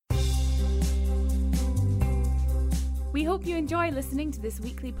We hope you enjoy listening to this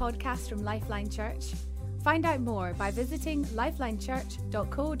weekly podcast from Lifeline Church. Find out more by visiting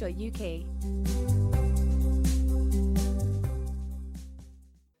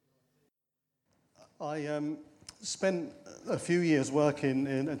lifelinechurch.co.uk. I spent a few years working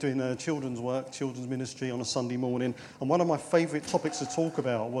in doing children's children's ministry on a Sunday morning, and one of my favourite topics to talk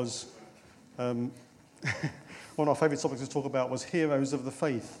about was heroes of the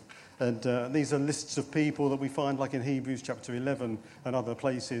faith. And these are lists of people that we find like in Hebrews chapter 11 and other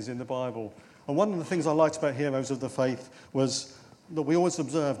places in the Bible. And one of the things I liked about heroes of the faith was that we always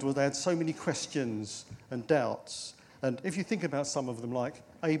observed was they had so many questions and doubts. And if you think about some of them, like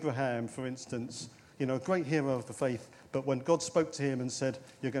Abraham, for instance, you know, a great hero of the faith, but when God spoke to him and said,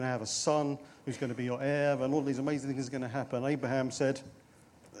 you're going to have a son who's going to be your heir and all these amazing things are going to happen, Abraham said,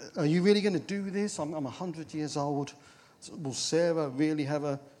 are you really going to do this? I'm 100 years old. Will Sarah really have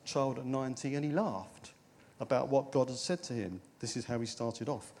a child at 90? And he laughed about what God had said to him. This is how he started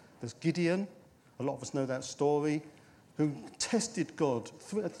off. There's Gideon, a lot of us know that story, who tested God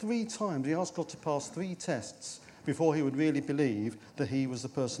three times. He asked God to pass 3 tests before he would really believe that he was the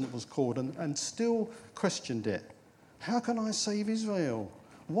person that was called, and still questioned it. How can I save Israel?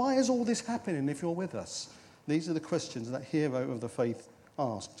 Why is all this happening if you're with us? These are the questions that hero of the faith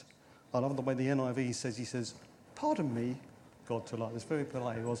asked. I love the way the NIV says, he says, pardon me, God to like this, very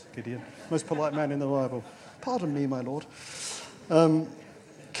polite he was, Gideon, most polite man in the Bible. Pardon me, my Lord.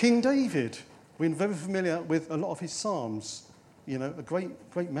 King David, we're very familiar with a lot of his psalms, you know, a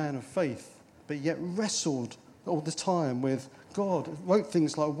great man of faith, but yet wrestled all the time with God, wrote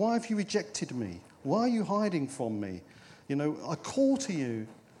things like, why have you rejected me? Why are you hiding from me? You know, I call to you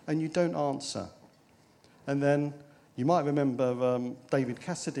and you don't answer. And then you might remember David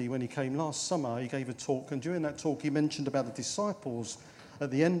Cassidy, when he came last summer, he gave a talk, and during that talk he mentioned about the disciples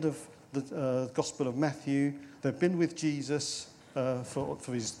at the end of the Gospel of Matthew. They've been with Jesus for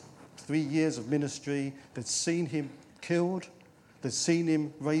his 3 years of ministry. They'd seen him killed. They'd seen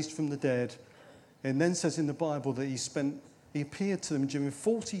him raised from the dead. And then says in the Bible that he appeared to them during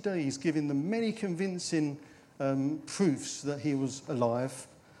 40 days, giving them many convincing proofs that he was alive.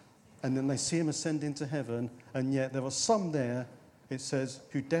 And then they see him ascend into heaven, and yet there were some there, it says,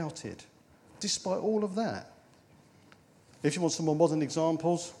 who doubted, despite all of that. If you want some more modern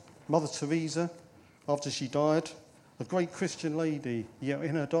examples, Mother Teresa, after she died, a great Christian lady, yet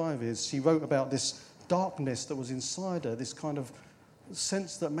in her diaries, she wrote about this darkness that was inside her, this kind of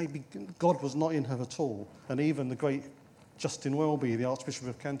sense that maybe God was not in her at all. And even the great Justin Welby, the Archbishop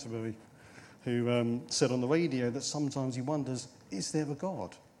of Canterbury, who said on the radio that sometimes he wonders, is there a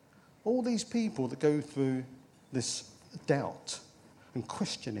God? All these people that go through this doubt and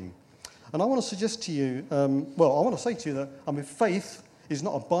questioning. And I want to suggest to you, I want to say to you that, faith is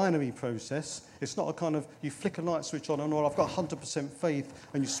not a binary process. It's not a kind of, you flick a light switch on and I've got 100% faith,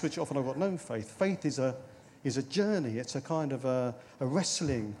 and you switch it off and I've got no faith. Faith is a journey. It's a kind of a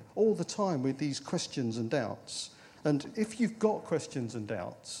wrestling all the time with these questions and doubts. And if you've got questions and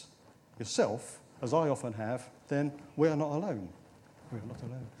doubts yourself, as I often have, then we are not alone. We are not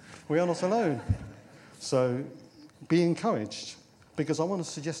alone. We are not alone. So be encouraged, because I want to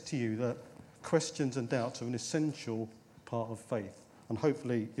suggest to you that questions and doubts are an essential part of faith. And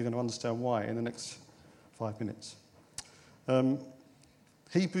hopefully you're going to understand why in the next 5 minutes.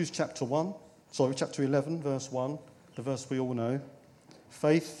 Hebrews chapter 11, verse 1, the verse we all know.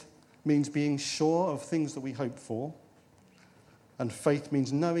 Faith means being sure of things that we hope for. And faith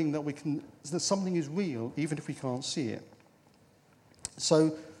means knowing that something is real, even if we can't see it.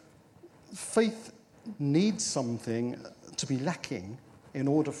 So faith needs something to be lacking in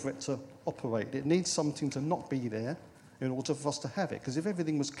order for it to operate. It needs something to not be there in order for us to have it. Because if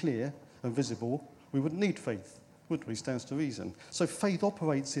everything was clear and visible, we wouldn't need faith, would we? Stands to reason. So faith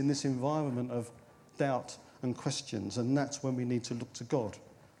operates in this environment of doubt and questions, and that's when we need to look to God,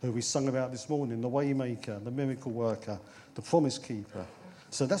 who we sung about this morning, the Waymaker, the Miracle Worker, the Promise Keeper.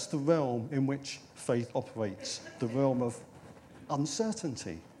 So that's the realm in which faith operates, the realm of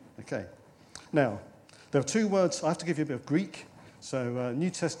uncertainty. Okay. Now, there are 2 words. I have to give you a bit of Greek. So New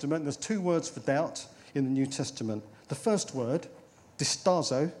Testament, there's 2 words for doubt in the New Testament. The first word,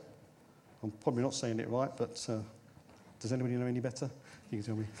 distazo. I'm probably not saying it right, but does anybody know any better? You can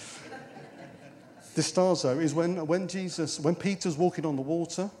tell me. Distazo is when Peter's walking on the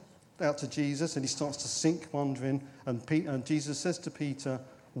water out to Jesus, and he starts to sink, wondering, and Jesus says to Peter,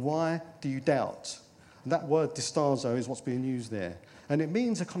 why do you doubt? And that word distazo is what's being used there. And it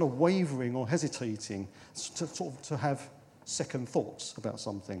means a kind of wavering or hesitating, to have second thoughts about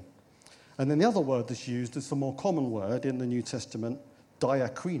something. And then the other word that's used is the more common word in the New Testament,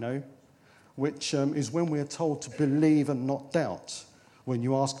 diakrino, which is when we're told to believe and not doubt when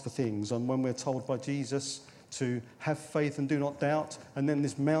you ask for things, and when we're told by Jesus to have faith and do not doubt, and then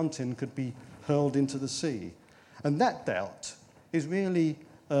this mountain could be hurled into the sea. And that doubt is really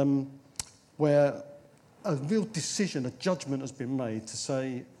where a real decision, a judgment has been made to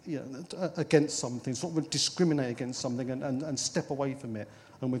say, against something, sort of discriminate against something and step away from it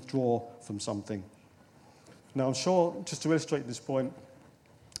and withdraw from something. Now, I'm sure, just to illustrate this point,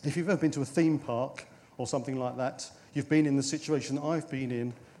 if you've ever been to a theme park or something like that, you've been in the situation that I've been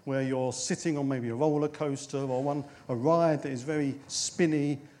in, where you're sitting on maybe a roller coaster or a ride that is very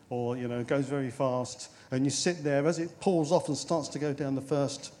spinny or goes very fast, and you sit there as it pulls off and starts to go down the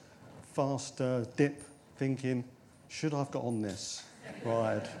first fast dip, thinking, should I have got on this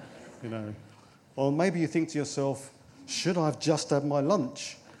ride? Or maybe you think to yourself, should I have just had my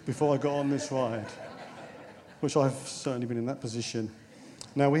lunch before I got on this ride? Which I've certainly been in that position.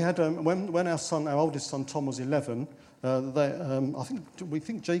 Now, we had when our oldest son Tom was 11. We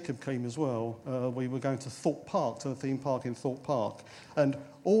think Jacob came as well. We were going to Thorpe Park, to the theme park in Thorpe Park, and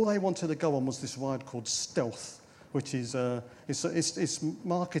all they wanted to go on was this ride called Stealth, which is it's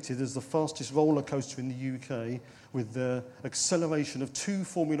marketed as the fastest roller coaster in the UK, with the acceleration of 2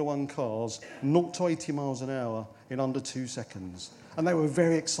 Formula 1 cars, 0 to 80 miles an hour in under 2 seconds. And they were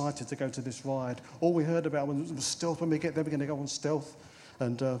very excited to go to this ride. All we heard about was Stealth. When we get there, we're going to go on Stealth.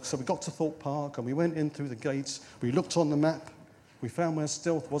 And so we got to Thorpe Park, and we went in through the gates. We looked on the map. We found where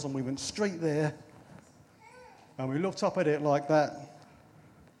Stealth was, and we went straight there. And we looked up at it like that.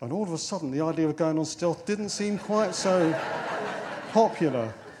 And all of a sudden, the idea of going on Stealth didn't seem quite so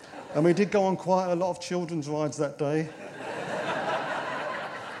popular. And we did go on quite a lot of children's rides that day.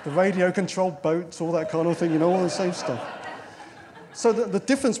 The radio-controlled boats, all that kind of thing, all the same stuff. So the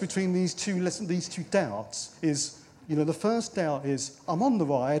difference between these two doubts is, the first doubt is, I'm on the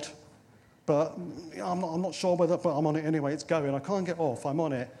ride, but I'm not sure whether, but I'm on it anyway, it's going. I can't get off, I'm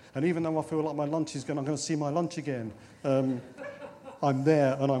on it. And even though I feel like my lunch is gone, I'm going to see my lunch again. I'm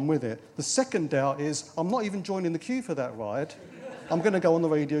there and I'm with it. The second doubt is, I'm not even joining the queue for that ride. I'm going to go on the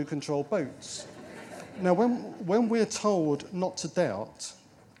radio-controlled boats. Now, when we're told not to doubt,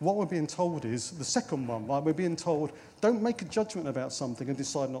 what we're being told is, the second one, right? We're being told, don't make a judgment about something and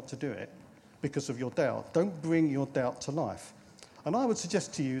decide not to do it because of your doubt. Don't bring your doubt to life. And I would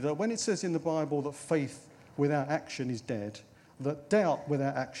suggest to you that when it says in the Bible that faith without action is dead, that doubt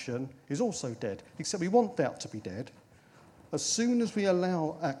without action is also dead, except we want doubt to be dead. As soon as we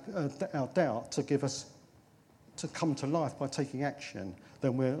allow our doubt to come to life by taking action,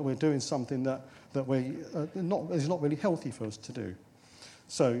 then we're doing something that is not really healthy for us to do.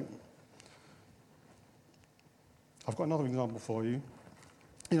 So, I've got another example for you.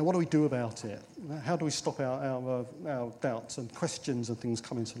 What do we do about it? How do we stop our doubts and questions and things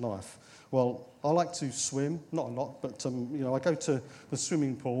coming to life? Well, I like to swim, not a lot, but I go to the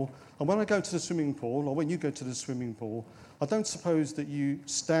swimming pool. And when I go to the swimming pool, or when you go to the swimming pool, I don't suppose that you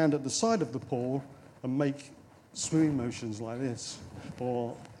stand at the side of the pool and make swimming motions like this.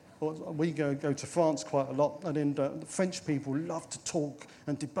 Or we go to France quite a lot, and then the French people love to talk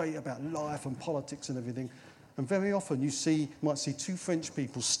and debate about life and politics and everything. And very often you might see 2 French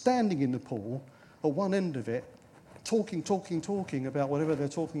people standing in the pool at one end of it, talking about whatever they're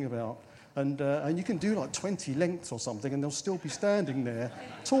talking about. And you can do like 20 lengths or something, and they'll still be standing there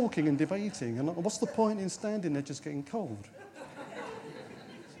talking and debating. And what's the point in standing there just getting cold?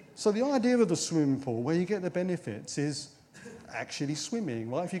 So the idea of the swimming pool, where you get the benefits, is actually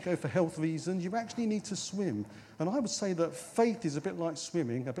swimming. Right? If you go for health reasons, you actually need to swim. And I would say that faith is a bit like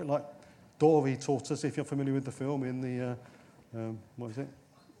swimming, a bit like Dory taught us, if you're familiar with the film, in the,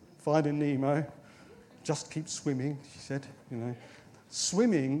 Finding Nemo. Just keep swimming, she said,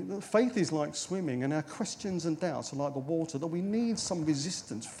 Swimming, faith is like swimming, and our questions and doubts are like the water, that we need some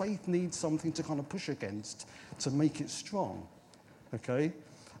resistance. Faith needs something to kind of push against to make it strong, okay?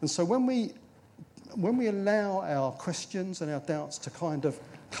 And so when we allow our questions and our doubts to kind of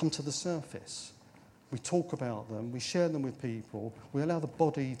come to the surface, we talk about them, we share them with people, we allow the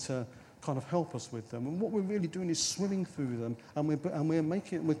body to kind of help us with them. And what we're really doing is swimming through them, and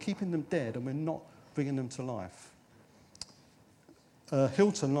we're keeping them dead, and we're not bringing them to life.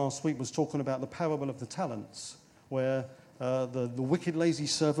 Hilton last week was talking about the parable of the talents, where the wicked lazy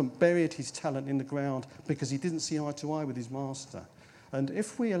servant buried his talent in the ground because he didn't see eye to eye with his master. And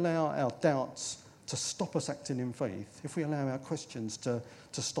if we allow our doubts to stop us acting in faith, if we allow our questions to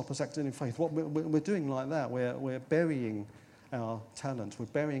stop us acting in faith, what we're doing like that, we're burying our talent, we're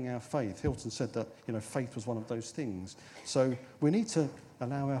burying our faith. Hilton said that faith was one of those things. So we need to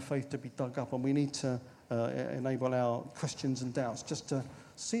allow our faith to be dug up, and we need to enable our questions and doubts just to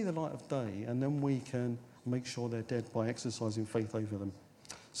see the light of day, and then we can make sure they're dead by exercising faith over them.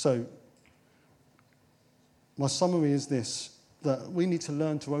 So, my summary is this, that we need to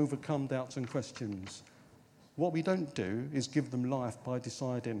learn to overcome doubts and questions. What we don't do is give them life by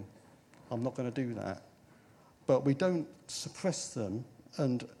deciding, I'm not going to do that. But we don't suppress them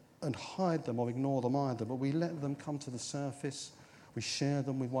and hide them or ignore them either, but we let them come to the surface. We share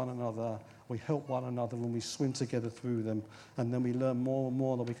them with one another. We help one another and we swim together through them. And then we learn more and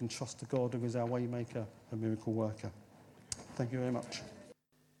more that we can trust the God who is our way maker and miracle worker. Thank you very much.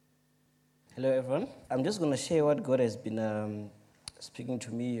 Hello, everyone. I'm just going to share what God has been speaking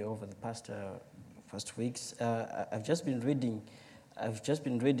to me over the past weeks. I've just been reading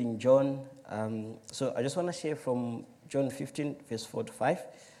John. So I just want to share from John 15, verse 4 to 5.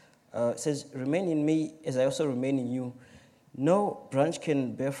 It says, "Remain in me as I also remain in you. No branch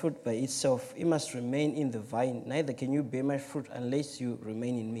can bear fruit by itself. It must remain in the vine. Neither can you bear much fruit unless you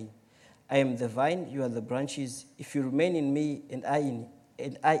remain in me. I am the vine, you are the branches. If you remain in me and I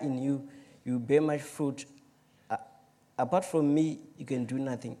in you, you bear much fruit. Apart from me, you can do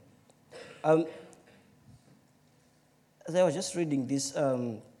nothing." As I was just reading this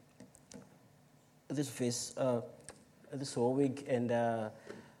verse this whole week, and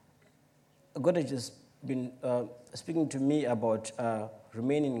God has just been speaking to me about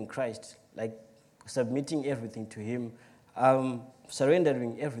remaining in Christ, like submitting everything to Him,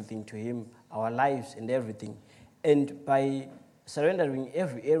 surrendering everything to Him, our lives and everything. And by surrendering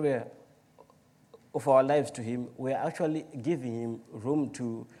every area of our lives to Him, we're actually giving Him room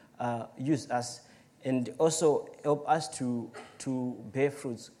to use us and also help us to bear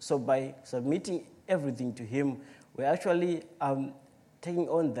fruits. So by submitting everything to Him, we're actually taking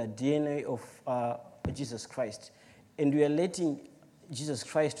on the DNA of Jesus Christ. And we are letting Jesus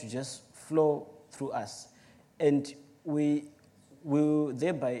Christ to just flow through us. And we will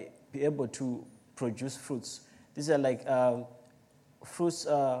thereby be able to produce fruits. These are like fruits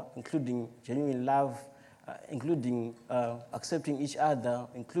including genuine love, including accepting each other,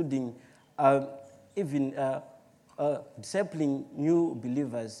 including even discipling new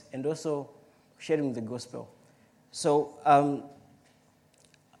believers, and also sharing the gospel. So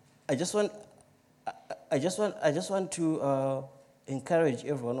I just want to encourage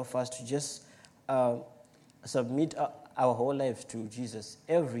every one of us to just submit our whole lives to Jesus,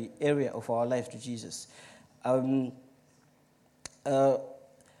 every area of our life to Jesus. I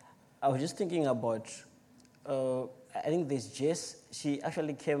was just thinking about, I think there's Jess. She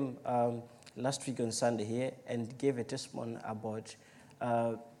actually came last week on Sunday here and gave a testimony about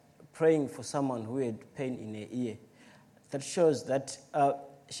praying for someone who had pain in her ear. That shows that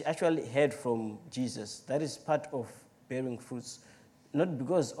she actually heard from Jesus. That is part of bearing fruits, not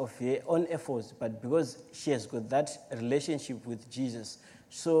because of her own efforts, but because she has got that relationship with Jesus.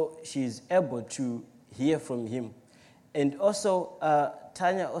 So she is able to hear from Him. And also,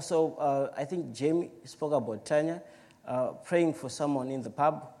 Tanya, I think Jamie spoke about Tanya, praying for someone in the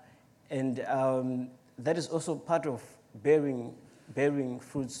pub. And that is also part of bearing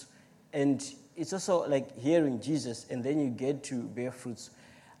fruits. And it's also like hearing Jesus, and then you get to bear fruits.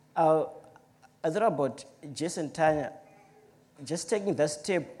 I thought about Jess and Tanya just taking that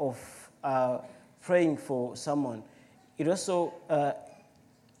step of praying for someone. It also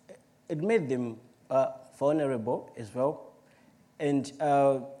it made them vulnerable as well, and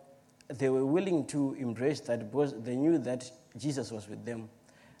they were willing to embrace that because they knew that Jesus was with them.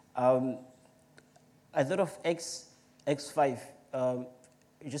 I thought of Acts 5.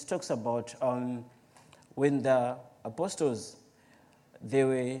 It just talks about when the apostles, they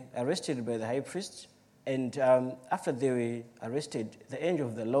were arrested by the high priest, and after they were arrested, the angel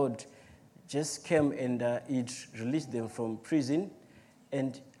of the Lord just came and it released them from prison.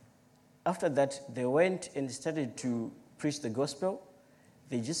 And after that, they went and started to preach the gospel.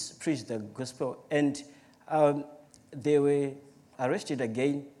 They just preached the gospel, and they were arrested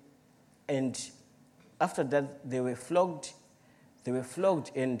again. And after that, they were flogged. They were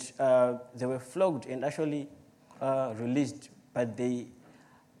flogged and actually released. But they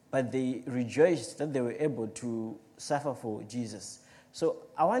rejoiced that they were able to suffer for Jesus. So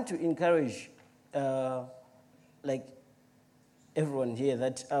I want to encourage, like everyone here,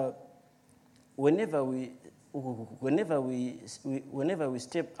 that whenever we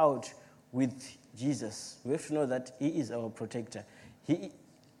step out with Jesus, we have to know that He is our protector. He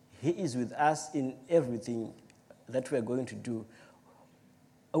is with us in everything that we are going to do.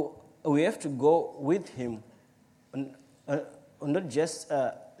 We have to go with Him, not just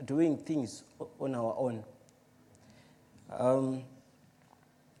doing things on our own.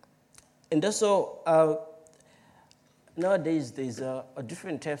 And also, nowadays there's a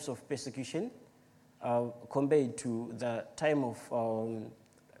different types of persecution compared to the time of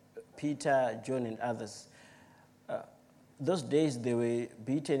Peter, John, and others. Those days they were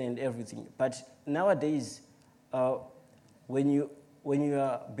beaten and everything, but nowadays, when you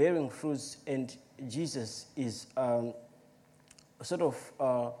are bearing fruits and Jesus is sort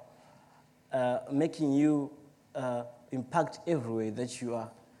of making you impact everywhere that you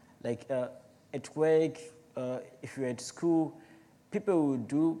are, like at work, if you're at school, people will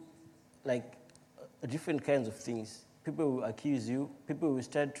do like different kinds of things. People will accuse you. People will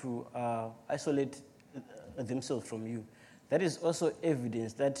start to isolate themselves from you. That is also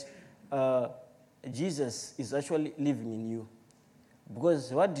evidence that Jesus is actually living in you.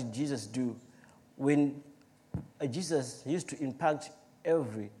 Because what did Jesus do? When Jesus used to impact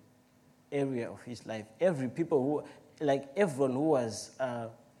every area of his life, everyone who was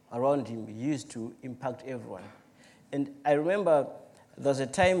around him, he used to impact everyone. And I remember there was a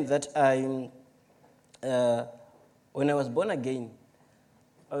time that when I was born again,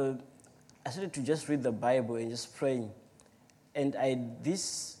 I started to just read the Bible and just praying. And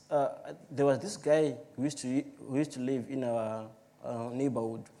there was this guy who used to live in our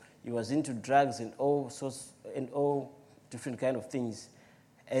neighborhood. He was into drugs and all different kind of things.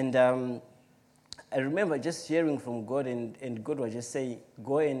 And I remember just hearing from God, and God was just saying,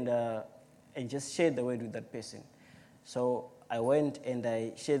 go and just share the word with that person. So I went and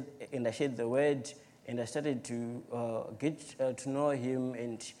I shared the word, and I started to get to know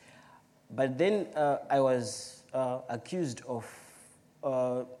him. But then I was accused of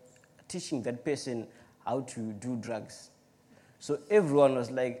teaching that person how to do drugs. So everyone was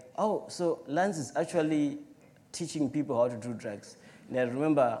like, oh, so Lance is actually teaching people how to do drugs. And I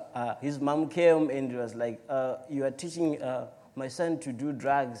remember his mom came and was like, you are teaching my son to do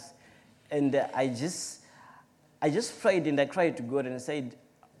drugs. And I just prayed and I cried to God and I said,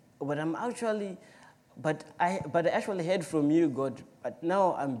 but I actually heard from you, God, but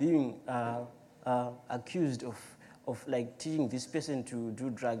now I'm being accused of like teaching this person to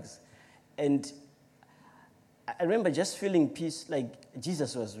do drugs. And I remember just feeling peace, like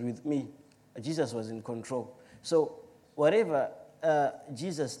Jesus was with me. Jesus was in control. So whatever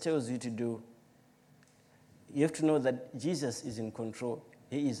Jesus tells you to do, you have to know that Jesus is in control.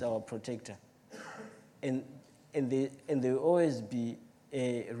 He is our protector. And there will always be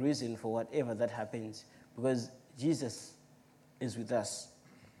a reason for whatever that happens, because Jesus is with us.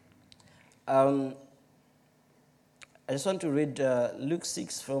 I just want to read Luke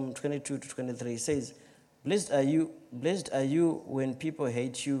 6 from 22 to 23. It says, Blessed are you when people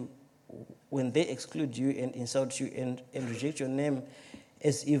hate you, when they exclude you and insult you and reject your name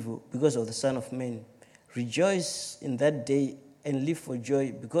as evil because of the Son of Man. Rejoice in that day and live for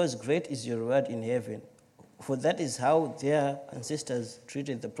joy, because great is your reward in heaven. For that is how their ancestors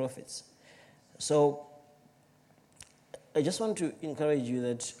treated the prophets. So I just want to encourage you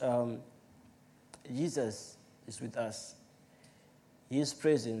that Jesus is with us. His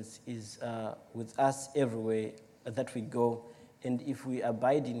presence is with us everywhere that we go. And if we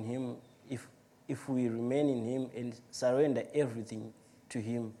abide in him, if we remain in him and surrender everything to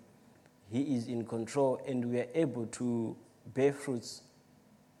him, he is in control and we are able to bear fruits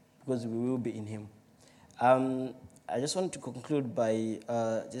because we will be in him. I just want to conclude by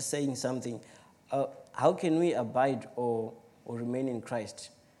just saying something. How can we abide or remain in Christ?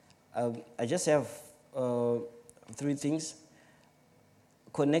 I just have 3 things.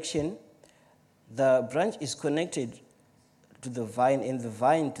 Connection. The branch is connected to the vine and the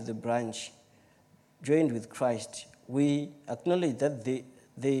vine to the branch, joined with Christ. We acknowledge that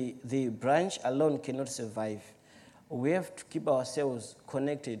the branch alone cannot survive. We have to keep ourselves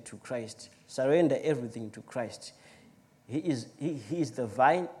connected to Christ, surrender everything to Christ. He is the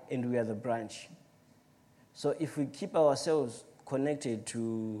vine and we are the branch. So if we keep ourselves connected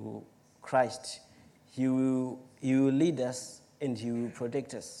to Christ, He will lead us and He will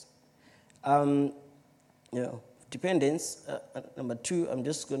protect us. Dependence. Number 2, I'm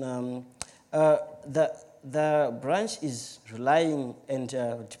just gonna. The branch is relying and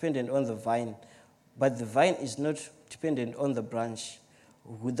dependent on the vine, but the vine is not dependent on the branch.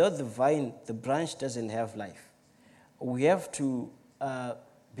 Without the vine, the branch doesn't have life. We have to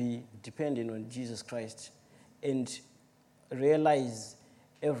be dependent on Jesus Christ and realize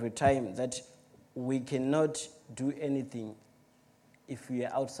every time that we cannot do anything if we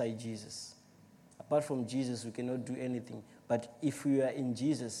are outside Jesus. Apart from Jesus, we cannot do anything. But if we are in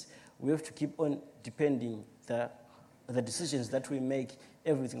Jesus, we have to keep on depending the decisions that we make,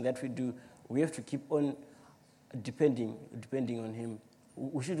 everything that we do, we have to keep on depending on Him.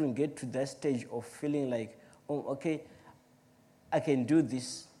 We shouldn't get to that stage of feeling like, oh, okay, I can do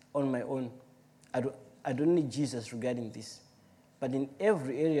this on my own. I don't need Jesus regarding this. But in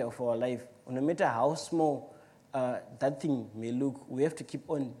every area of our life, no matter how small that thing may look, we have to keep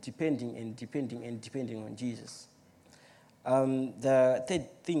on depending on Jesus. The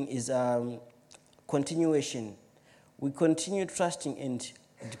third thing is continuation. We continue trusting and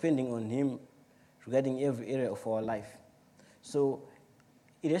depending on Him regarding every area of our life. So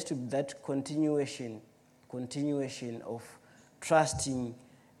it has to be that continuation of trusting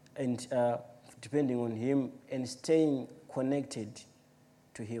and depending on Him and staying connected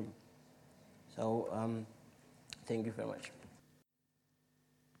to Him. So thank you very much.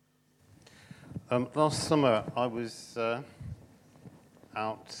 Last summer, I was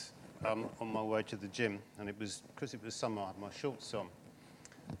out on my way to the gym, and it was because it was summer. I had my shorts on,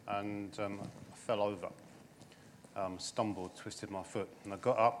 and I fell over, stumbled, twisted my foot, and I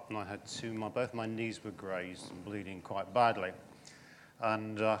got up, and I had both my knees were grazed and bleeding quite badly,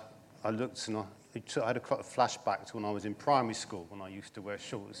 and I looked, and I had quite a flashback to when I was in primary school when I used to wear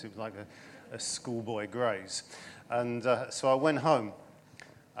shorts. It was like a schoolboy graze, and so I went home.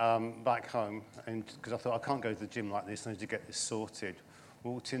 Back home, and because I thought I can't go to the gym like this, I need to get this sorted.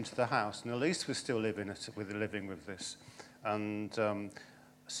 Walked into the house, and Elise was still living with this, and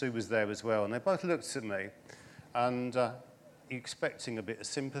Sue was there as well, and they both looked at me, and expecting a bit of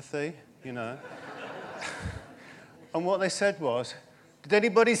sympathy, you know. And what they said was, "Did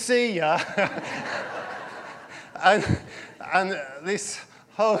anybody see ya?" and this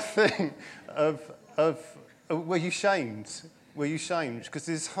whole thing of were you shamed? Were you shamed? Because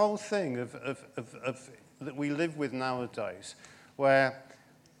this whole thing of that we live with nowadays, where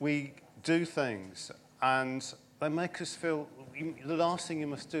we do things and they make us feel the last thing you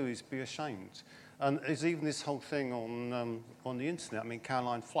must do is be ashamed. And there's even this whole thing on the internet. I mean,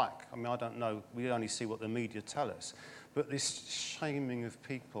 Caroline Flack. I mean, I don't know. We only see what the media tell us, but this shaming of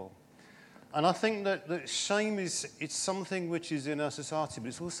people. And I think that shame it's something which is in our society, but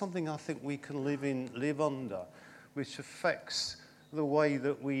it's also something I think we can live under, which affects the way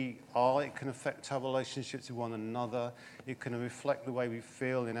that we are. It can affect our relationships with one another. It can reflect the way we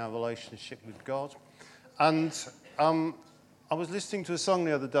feel in our relationship with God. And I was listening to a song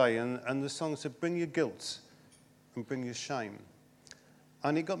the other day, and the song said, "Bring your guilt and bring your shame."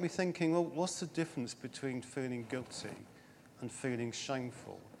 And it got me thinking, well, what's the difference between feeling guilty and feeling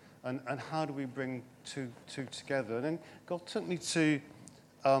shameful? And how do we bring two together? And then God took me to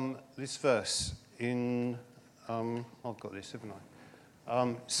this verse in... I've got this, haven't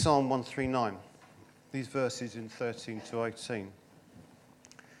I? Psalm 139. These verses in 13 to 18.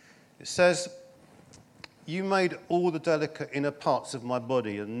 It says, "You made all the delicate inner parts of my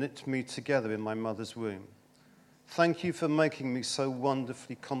body and knit me together in my mother's womb. Thank you for making me so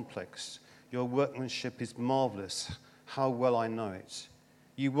wonderfully complex. Your workmanship is marvelous. How well I know it.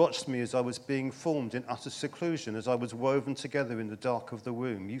 You watched me as I was being formed in utter seclusion, as I was woven together in the dark of the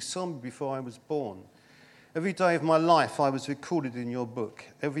womb. You saw me before I was born. Every day of my life I was recorded in your book.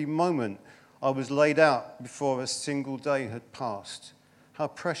 Every moment I was laid out before a single day had passed. How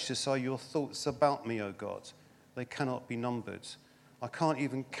precious are your thoughts about me, O God. They cannot be numbered. I can't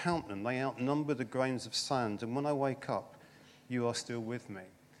even count them. They outnumber the grains of sand. And when I wake up, you are still with me."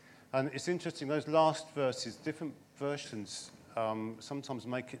 And it's interesting, those last verses, different versions sometimes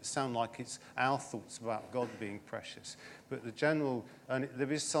make it sound like it's our thoughts about God being precious. But the general, and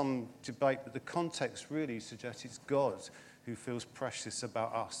there is some debate, but the context really suggests it's God who feels precious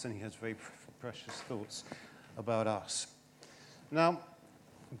about us, and he has very precious thoughts about us. Now,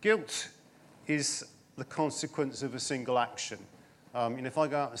 guilt is the consequence of a single action. If I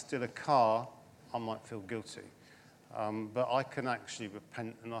go out and steal a car, I might feel guilty. But I can actually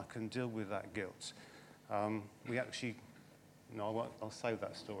repent and I can deal with that guilt. I'll save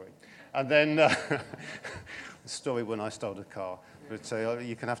that story. And then the story when I stole a car. But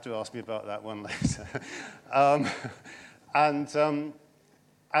you can have to ask me about that one later. And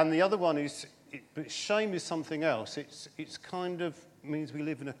the other one is, but shame is something else. It's kind of means we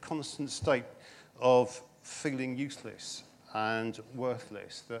live in a constant state of feeling useless and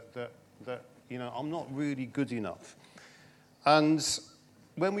worthless. That I'm not really good enough. And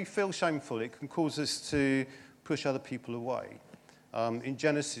when we feel shameful, it can cause us to push other people away. In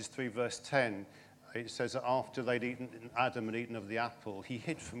Genesis 3, verse 10, it says that after Adam had eaten of the apple, he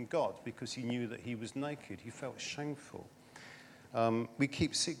hid from God because he knew that he was naked. He felt shameful. We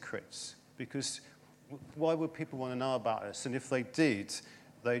keep secrets because why would people want to know about us? And if they did,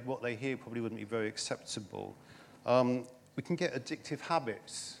 what they hear probably wouldn't be very acceptable. We can get addictive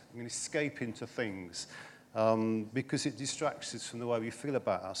habits. We can escape into things because it distracts us from the way we feel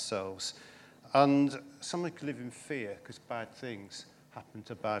about ourselves. And someone can live in fear because bad things happen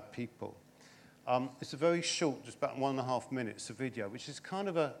to bad people. It's a very short, just about 1.5 minutes of video, which is kind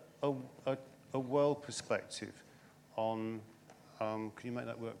of a world perspective on, can you make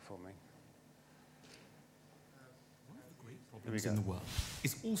that work for me? One of the great problems in the world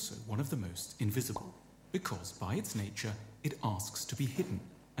is also one of the most invisible, because by its nature it asks to be hidden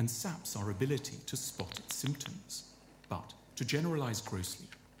and saps our ability to spot its symptoms. But, to generalize grossly,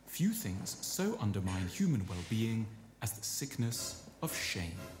 few things so undermine human well-being as the sickness of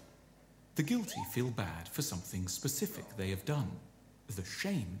shame. The guilty feel bad for something specific they have done. The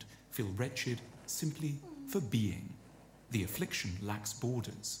shamed feel wretched simply for being. The affliction lacks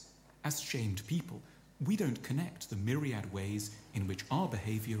borders. As shamed people, we don't connect the myriad ways in which our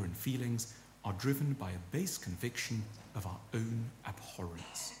behavior and feelings are driven by a base conviction of our own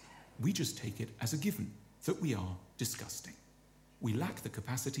abhorrence. We just take it as a given that we are disgusting. We lack the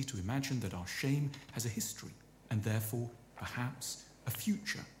capacity to imagine that our shame has a history and therefore, perhaps, a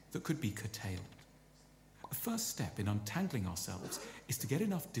future that could be curtailed. The first step in untangling ourselves is to get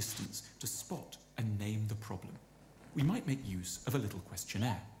enough distance to spot and name the problem. We might make use of a little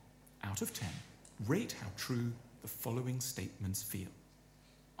questionnaire. Out of 10, rate how true the following statements feel.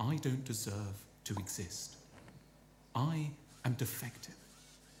 I don't deserve to exist. I am defective.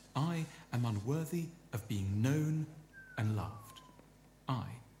 I am unworthy of being known and loved. I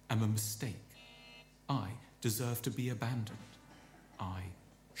am a mistake. I deserve to be abandoned. I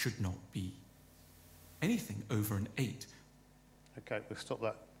should not be. Anything over an 8. Okay, we'll stop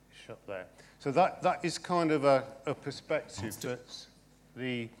that shot there. So that is kind of a perspective that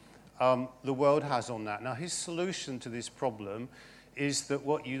the world has on that. Now, his solution to this problem is that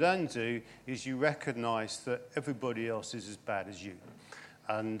what you then do is you recognize that everybody else is as bad as you.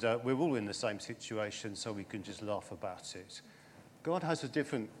 And we're all in the same situation, so we can just laugh about it. God has a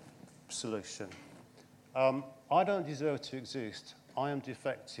different solution. I don't deserve to exist. I am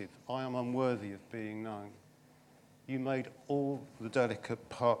defective. I am unworthy of being known. You made all the delicate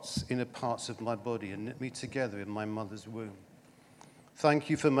parts, inner parts of my body and knit me together in my mother's womb. Thank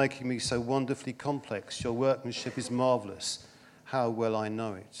you for making me so wonderfully complex. Your workmanship is marvelous. How well I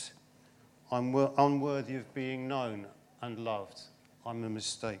know it. I'm unworthy of being known and loved. I'm a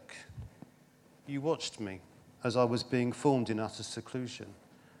mistake. You watched me as I was being formed in utter seclusion.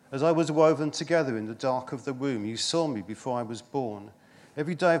 As I was woven together in the dark of the womb, you saw me before I was born.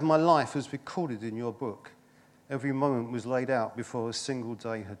 Every day of my life was recorded in your book. Every moment was laid out before a single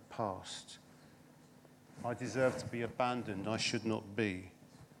day had passed. I deserve to be abandoned. I should not be.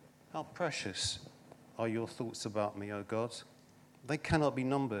 How precious are your thoughts about me, O God? They cannot be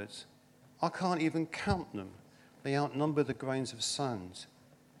numbered. I can't even count them. They outnumber the grains of sand.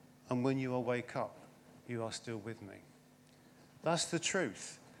 And when you wake up, you are still with me. That's the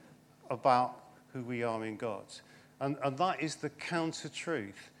truth about who we are in God. And that is the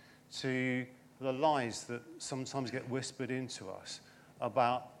counter-truth to the lies that sometimes get whispered into us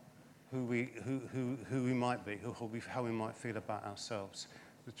about who we might be, how we might feel about ourselves.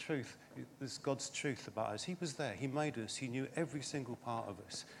 The truth is God's truth about us. He was there. He made us. He knew every single part of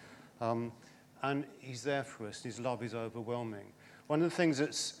us. And he's there for us. His love is overwhelming. One of the things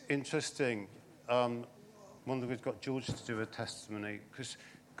that's interesting, we've got Georgia to do a testimony, because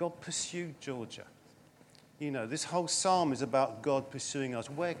God pursued Georgia. You know, this whole psalm is about God pursuing us.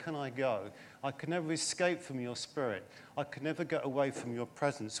 Where can I go? I can never escape from your spirit. I can never get away from your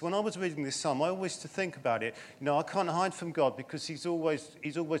presence. When I was reading this psalm, I always used to think about it. You know, I can't hide from God because he's always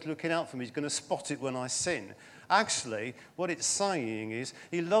looking out for me. He's going to spot it when I sin. Actually, what it's saying is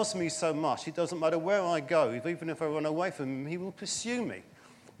he loves me so much, it doesn't matter where I go, even if I run away from him, he will pursue me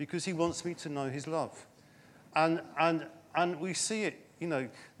because he wants me to know his love. And we see it, you know,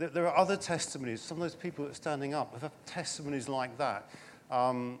 there are other testimonies. Some of those people that are standing up have testimonies like that.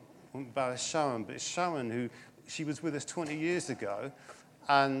 About Sharon, but Sharon, she was with us 20 years ago,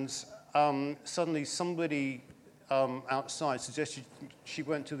 and suddenly somebody outside suggested she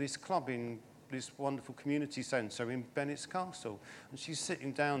went to this club in this wonderful community centre in Bennett's Castle. And she's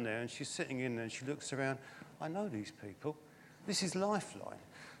sitting down there, and she's sitting in there, and she looks around. I know these people. This is Lifeline.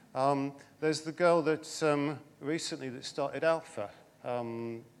 There's the girl that recently that started Alpha.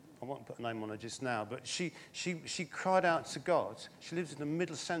 I won't put a name on her just now, but she cried out to God. She lives in the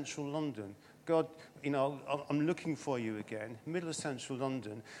middle of central London. God, you know, I'm looking for you again. Middle of central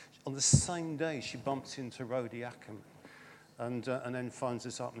London. On the same day, she bumps into Rhodey Ackerman. And then finds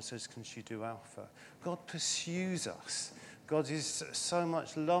us up and says, can she do Alpha? God pursues us. God is so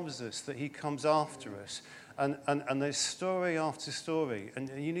much loves us that he comes after us. And there's story after story. And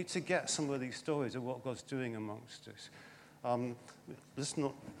you need to get some of these stories of what God's doing amongst us. Let's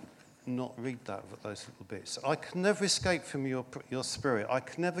not not read those little bits. I can never escape from your spirit. I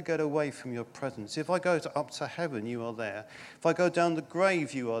can never get away from your presence. If I go up to heaven, you are there. If I go down the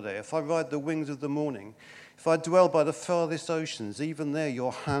grave, you are there. If I ride the wings of the morning, if I dwell by the farthest oceans, even there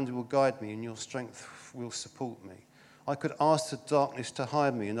your hand will guide me and your strength will support me. I could ask the darkness to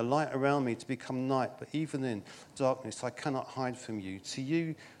hide me and the light around me to become night, but even in darkness I cannot hide from you. To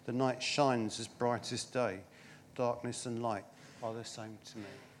you the night shines as bright as day. Darkness and light are the same to me,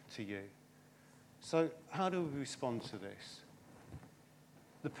 to you. So how do we respond to this?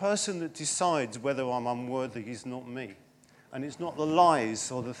 The person that decides whether I'm unworthy is not me. And it's not the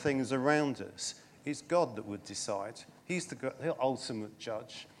lies or the things around us. It's God that would decide. He's the ultimate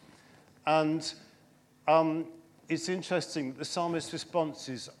judge. And it's interesting that the psalmist's response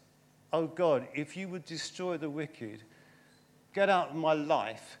is, oh God, if you would destroy the wicked, get out of my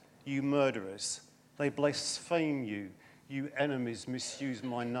life, you murderers. They blaspheme you. You enemies misuse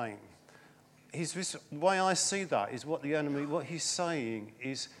my name. The way I see that is what he's saying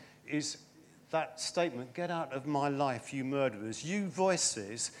is that statement, get out of my life, you murderers. You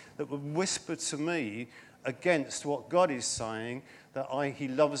voices that would whisper to me against what God is saying, that he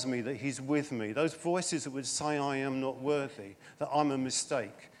loves me, that he's with me. Those voices that would say I am not worthy, that I'm a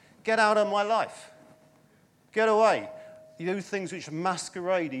mistake. Get out of my life. Get away. You do things which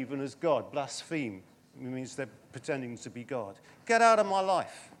masquerade even as God, blaspheme. It means they're pretending to be God. Get out of my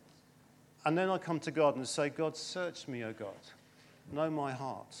life. And then I come to God and say, God, search me, O God. Know my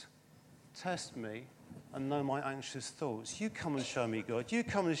heart. Test me and know my anxious thoughts. You come and show me, God. You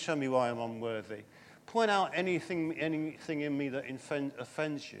come and show me why I'm unworthy. Point out anything in me that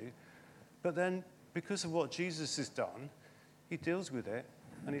offends you. But then, because of what Jesus has done, he deals with it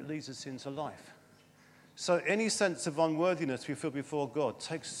and it leads us into life. So any sense of unworthiness we feel before God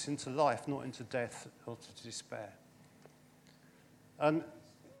takes us into life, not into death or to despair. And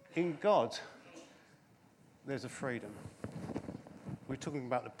in God, there's a freedom. We're talking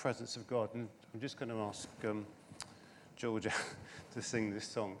about the presence of God, and I'm just going to ask Georgia to sing this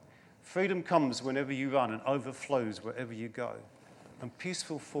song. Freedom comes whenever you run and overflows wherever you go, and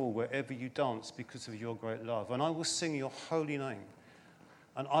peaceful fall wherever you dance because of your great love. And I will sing your holy name,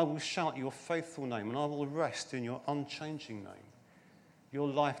 and I will shout your faithful name, and I will rest in your unchanging name. Your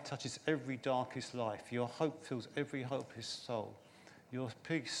life touches every darkest life. Your hope fills every hopeless soul. Your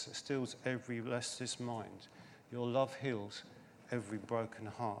peace stills every restless mind. Your love heals every broken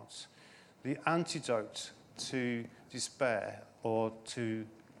heart. The antidote to despair or to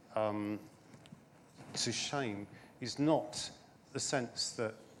shame is not the sense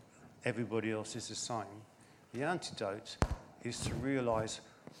that everybody else is the same. The antidote is to realise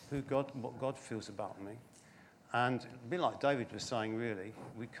what God feels about me. And a bit like David was saying, really,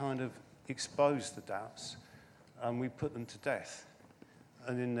 we kind of expose the doubts and we put them to death.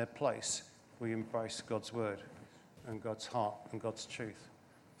 And in their place, we embrace God's word and God's heart and God's truth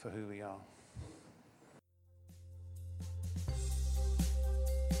for who we are.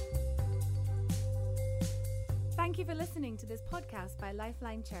 Thank you for listening to this podcast by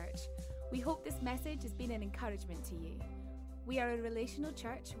Lifeline Church. We hope this message has been an encouragement to you. We are a relational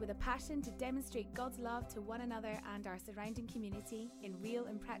church with a passion to demonstrate God's love to one another and our surrounding community in real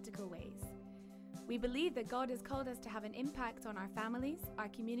and practical ways. We believe that God has called us to have an impact on our families, our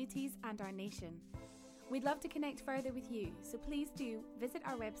communities, and our nation. We'd love to connect further with you, so please do visit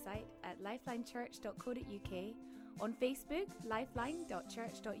our website at lifelinechurch.co.uk, on Facebook,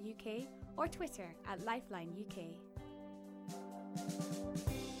 lifeline.church.uk, or Twitter at LifelineUK.